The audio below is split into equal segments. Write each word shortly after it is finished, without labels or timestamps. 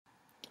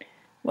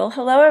Well,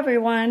 hello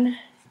everyone.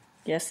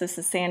 Yes, this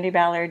is Sandi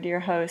Ballard, your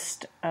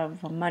host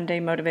of the Monday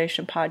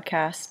Motivation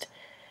Podcast,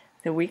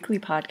 the weekly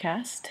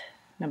podcast,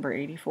 number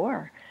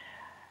 84.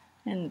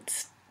 And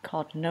it's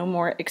called No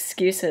More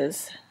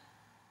Excuses.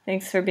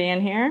 Thanks for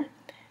being here.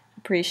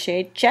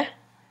 Appreciate ya.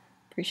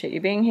 Appreciate you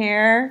being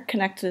here.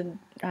 Connected,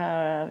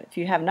 if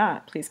you have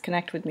not, please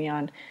connect with me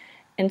on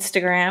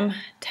Instagram,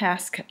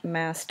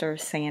 Taskmaster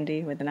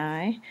Sandi with an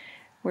I,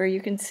 where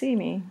you can see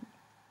me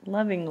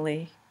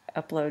lovingly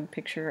upload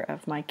picture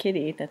of my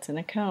kitty that's in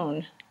a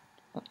cone.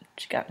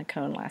 She got in a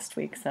cone last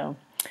week, so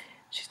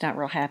she's not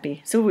real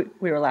happy. So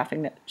we were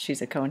laughing that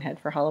she's a cone head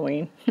for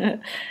Halloween.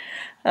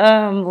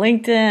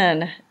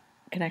 LinkedIn,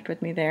 connect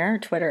with me there.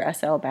 Twitter,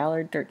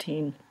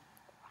 SLBallard13.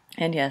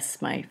 And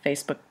yes, my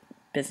Facebook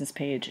business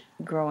page,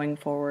 growing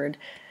forward.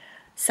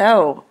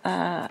 So,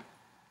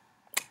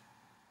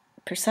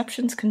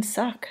 perceptions can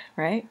suck,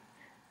 right?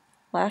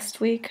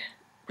 Last week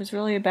was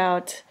really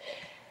about,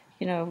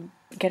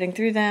 getting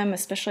through them,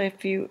 especially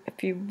if you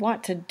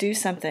want to do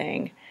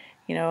something,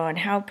 and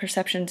how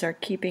perceptions are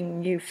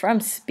keeping you from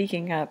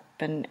speaking up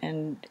and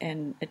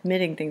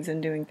admitting things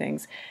and doing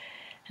things.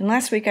 And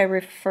last week I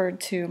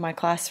referred to my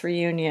class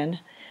reunion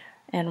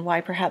and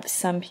why perhaps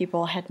some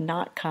people had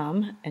not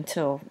come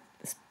until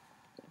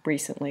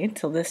recently,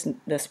 till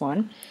this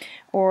one,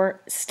 or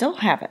still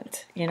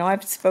haven't. I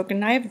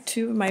have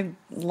two of my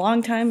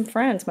longtime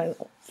friends, my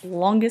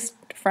longest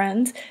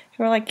friends,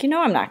 who are like,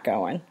 I'm not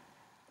going.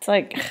 It's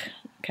like,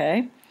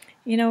 okay,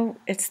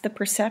 it's the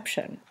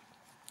perception.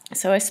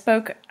 So I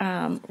spoke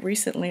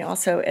recently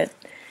also at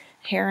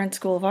Heron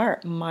School of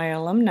Art, my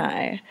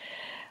alumni.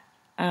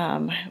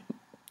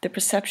 The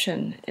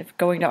perception of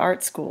going to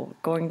art school,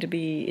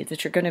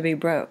 that you're going to be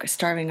broke, a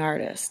starving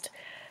artist.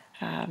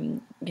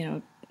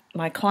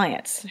 My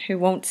clients who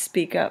won't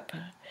speak up,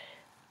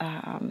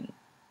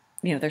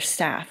 their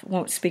staff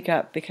won't speak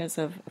up because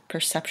of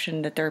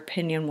perception that their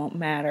opinion won't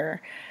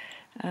matter.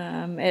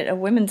 At a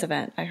women's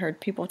event, I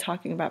heard people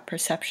talking about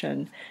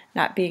perception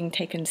not being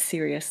taken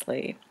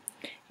seriously.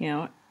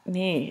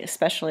 Me,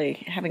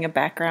 especially having a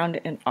background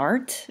in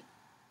art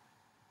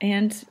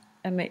and,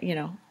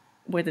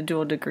 with a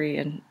dual degree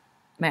in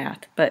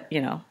math. But,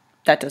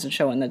 that doesn't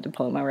show in the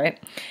diploma, right?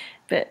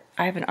 But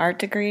I have an art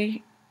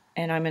degree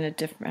and I'm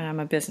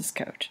a business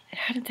coach.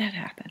 How did that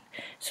happen?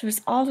 So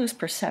there's all those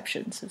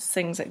perceptions, those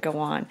things that go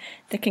on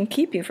that can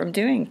keep you from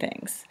doing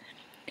things.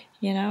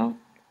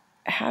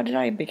 How did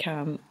I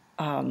become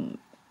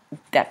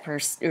that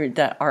person or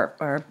the art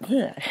or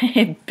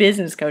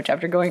business coach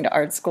after going to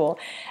art school?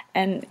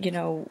 And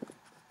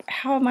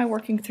how am I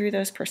working through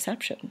those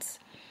perceptions?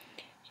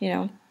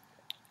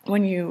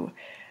 When you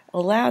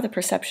allow the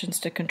perceptions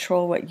to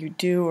control what you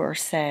do or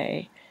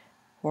say,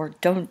 or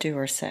don't do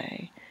or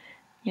say,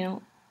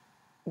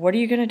 what are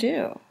you going to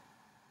do?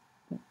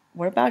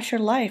 What about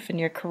your life and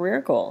your career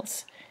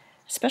goals?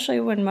 Especially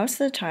when most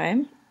of the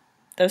time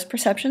those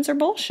perceptions are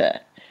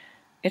bullshit.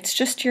 It's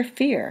just your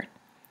fear,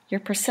 your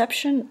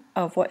perception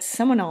of what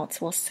someone else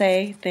will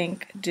say,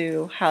 think,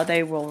 do, how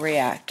they will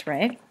react,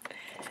 right?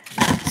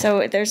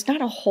 So there's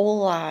not a whole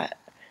lot,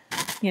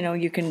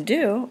 you can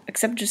do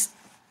except just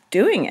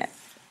doing it.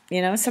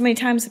 So many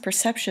times the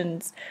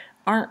perceptions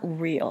aren't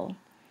real.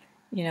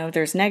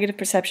 There's negative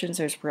perceptions,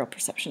 there's real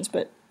perceptions,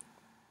 but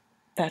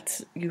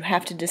you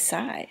have to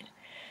decide.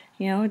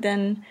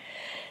 Then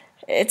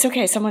it's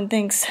okay. Someone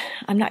thinks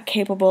I'm not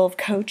capable of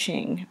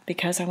coaching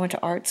because I went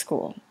to art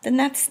school. Then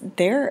that's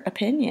their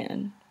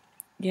opinion.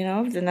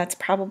 Then that's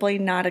probably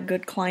not a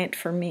good client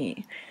for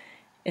me,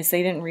 is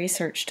they didn't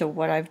research to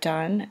what I've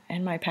done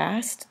in my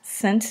past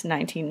since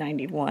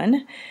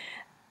 1991.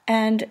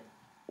 And,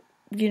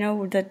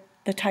 the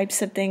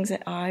types of things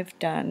that I've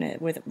done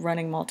with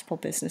running multiple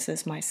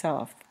businesses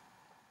myself.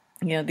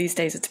 These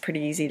days it's pretty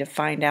easy to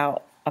find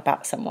out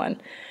about someone.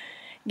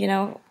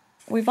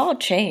 We've all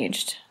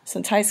changed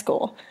since high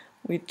school.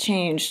 We've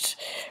changed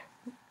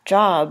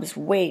jobs,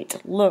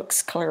 weight,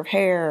 looks, color of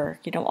hair,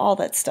 all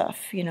that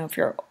stuff.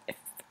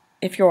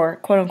 If your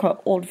quote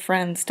unquote old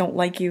friends don't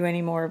like you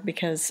anymore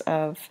because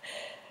of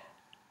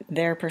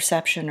their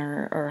perception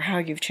or how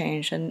you've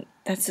changed, and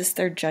that's just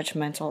their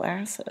judgmental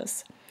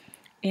asses.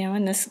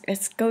 And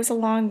it goes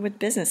along with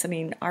business.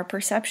 Our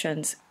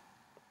perceptions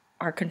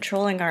are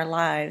controlling our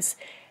lives,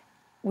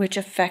 which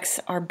affects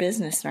our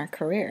business and our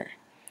career.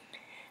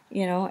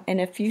 And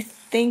if you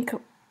think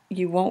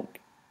you won't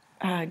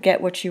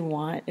get what you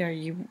want, or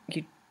you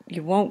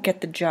won't get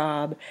the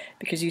job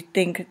because you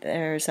think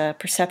there's a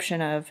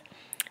perception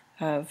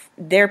of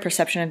their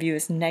perception of you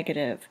is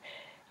negative,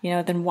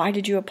 then why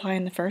did you apply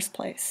in the first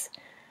place?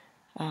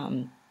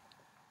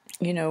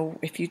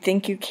 If you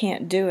think you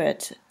can't do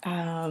it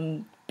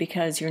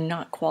because you're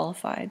not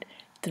qualified,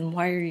 then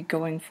why are you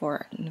going for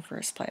it in the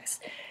first place?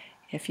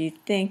 If you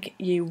think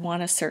you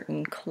want a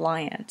certain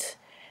client,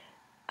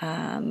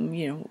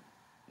 and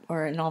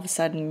all of a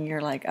sudden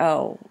you're like,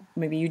 oh,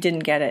 maybe you didn't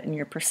get it, and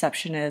your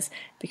perception is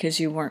because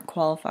you weren't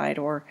qualified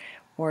or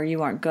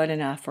you aren't good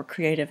enough or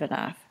creative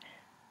enough,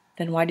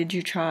 then why did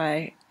you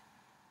try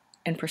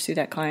and pursue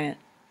that client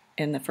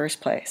in the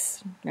first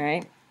place,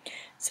 right?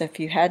 So if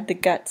you had the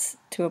guts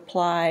to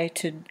apply,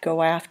 to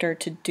go after,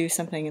 to do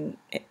something,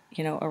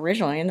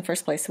 originally in the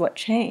first place, what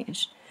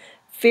changed?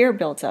 Fear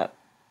builds up,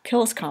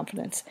 kills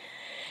confidence.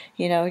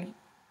 You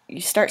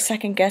start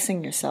second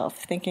guessing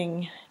yourself,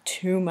 thinking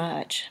too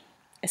much,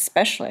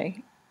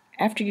 especially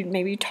after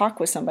you talk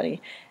with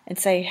somebody and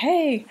say,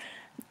 hey,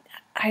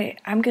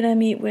 I'm going to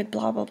meet with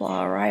blah, blah,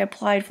 blah, or I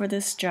applied for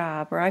this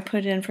job, or I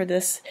put in for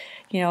this,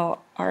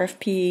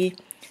 RFP,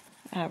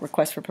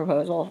 request for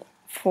proposal,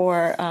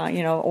 for,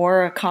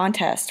 or a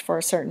contest for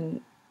a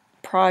certain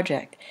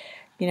project,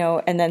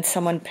 and then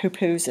someone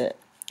poo-poos it.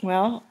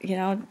 Well,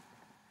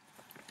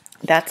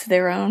 that's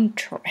their own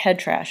head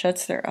trash.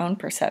 That's their own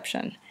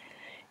perception.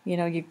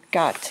 You've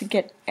got to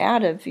get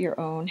out of your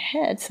own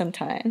head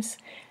sometimes.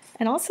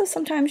 And also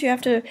sometimes you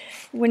have to,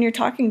 when you're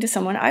talking to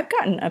someone, I've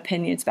gotten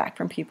opinions back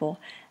from people,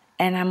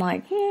 and I'm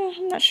like,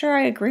 I'm not sure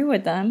I agree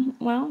with them.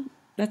 Well,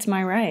 that's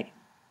my right.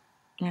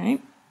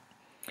 Right?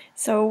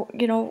 So,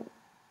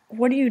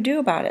 what do you do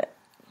about it?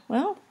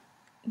 Well,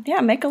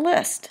 yeah, make a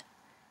list.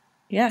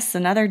 Yes,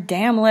 another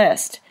damn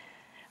list.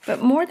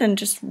 But more than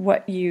just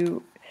what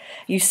you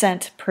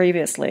sent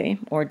previously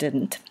or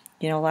didn't.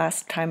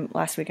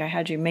 Last week I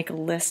had you make a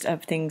list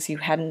of things you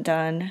hadn't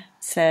done,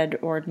 said,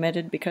 or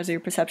admitted because of your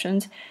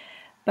perceptions.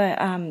 But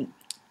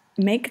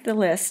make the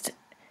list,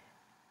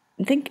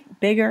 think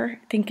bigger,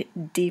 think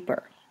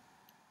deeper.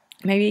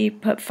 Maybe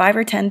put 5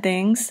 or 10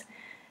 things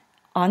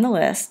on the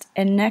list,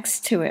 and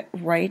next to it,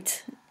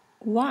 write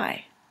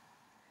why.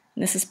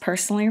 And this is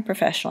personally or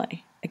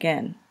professionally.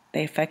 Again,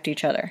 they affect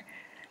each other.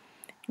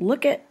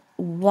 Look at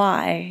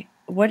why.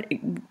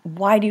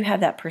 Why do you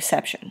have that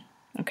perception?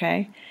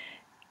 Okay?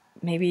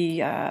 Maybe,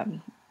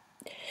 again,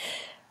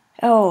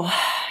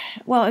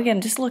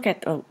 just look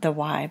at the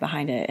why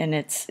behind it, and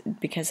it's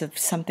because of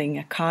something,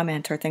 a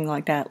comment or thing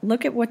like that.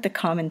 Look at what the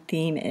common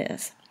theme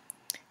is,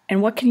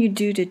 and what can you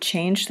do to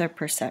change their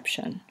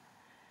perception?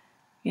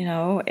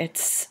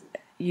 It's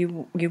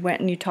you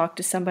went and you talked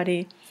to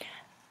somebody,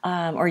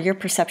 or your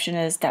perception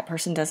is that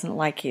person doesn't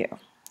like you,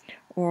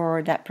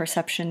 or that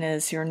perception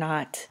is you're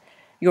not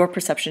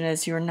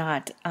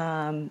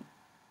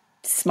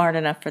smart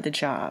enough for the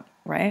job,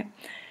 right?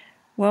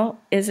 Well,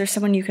 is there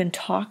someone you can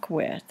talk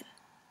with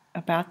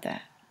about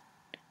that?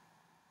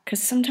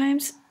 Because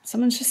sometimes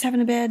someone's just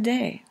having a bad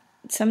day.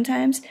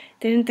 Sometimes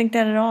they didn't think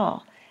that at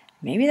all.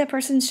 Maybe that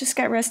person's just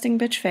got resting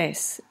bitch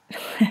face.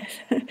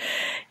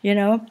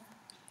 You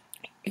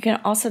can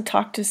also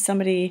talk to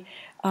somebody,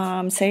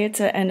 say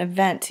it's an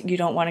event you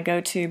don't want to go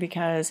to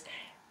because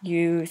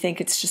you think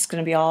it's just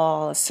going to be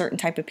all a certain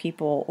type of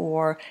people,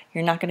 or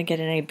you're not going to get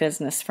any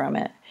business from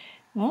it.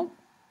 Well,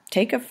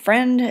 take a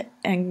friend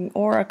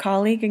or a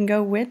colleague and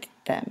go with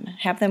them.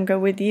 Have them go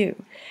with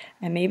you.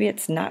 And maybe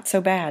it's not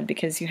so bad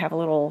because you have a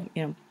little,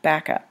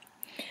 backup.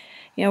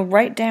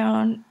 Write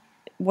down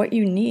what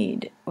you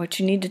need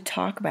to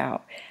talk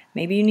about.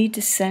 Maybe you need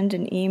to send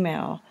an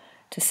email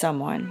to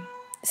someone.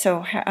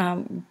 So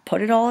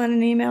put it all in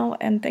an email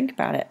and think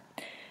about it.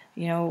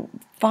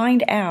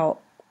 Find out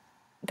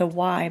the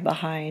why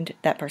behind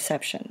that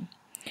perception.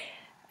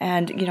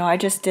 And, I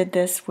just did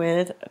this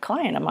with a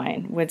client of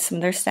mine, with some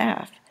of their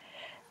staff.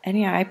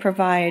 And I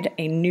provide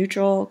a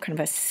neutral, kind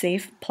of a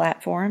safe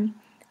platform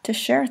to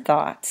share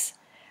thoughts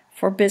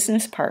for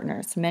business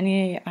partners,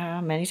 many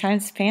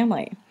times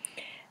family.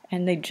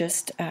 And they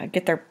just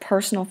get their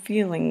personal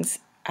feelings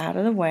out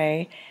of the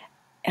way,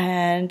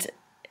 and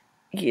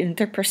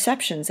their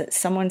perceptions that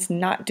someone's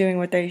not doing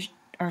what they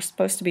are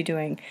supposed to be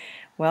doing.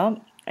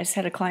 Well, I just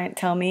had a client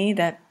tell me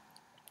that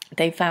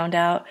they found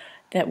out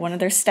that one of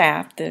their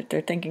staff, that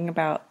they're thinking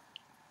about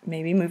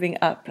maybe moving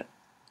up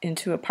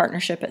into a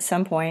partnership at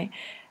some point,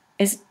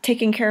 is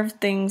taking care of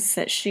things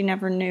that she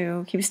never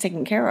knew he was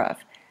taking care of.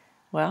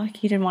 Well,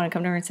 he didn't want to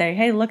come to her and say,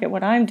 hey, look at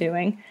what I'm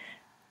doing.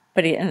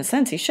 But in a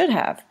sense, he should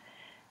have.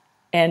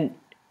 And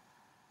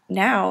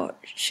now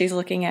she's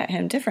looking at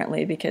him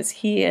differently because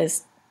he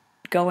is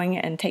going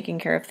and taking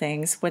care of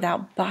things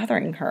without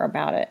bothering her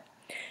about it.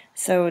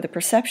 So the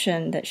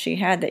perception that she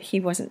had that he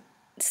wasn't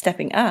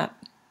stepping up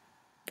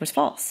was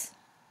false.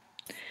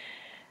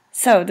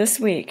 So this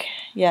week,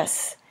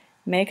 yes,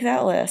 make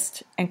that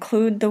list,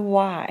 include the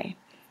why,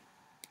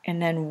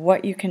 and then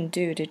what you can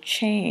do to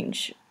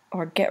change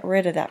or get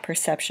rid of that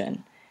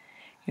perception.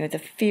 The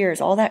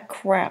fears, all that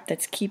crap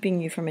that's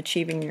keeping you from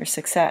achieving your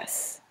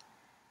success.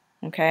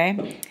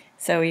 Okay?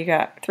 So you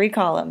got 3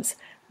 columns.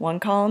 One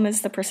column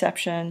is the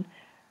perception.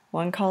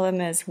 One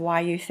column is why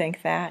you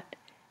think that.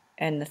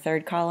 And the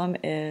third column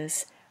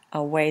is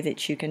a way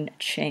that you can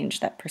change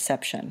that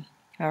perception.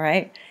 All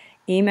right?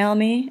 Email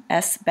me,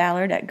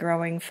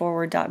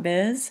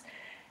 sballard@growingforward.biz,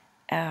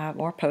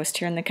 or post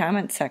here in the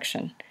comments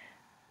section.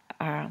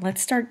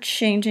 Let's start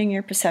changing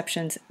your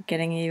perceptions,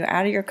 getting you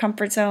out of your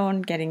comfort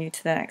zone, getting you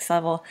to the next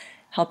level,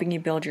 helping you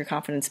build your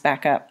confidence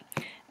back up.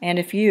 And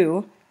if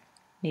you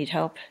need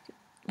help,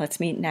 let's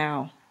meet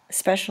now,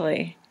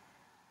 especially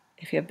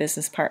if you have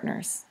business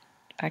partners.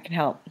 I can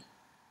help.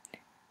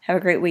 Have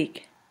a great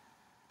week.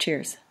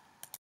 Cheers.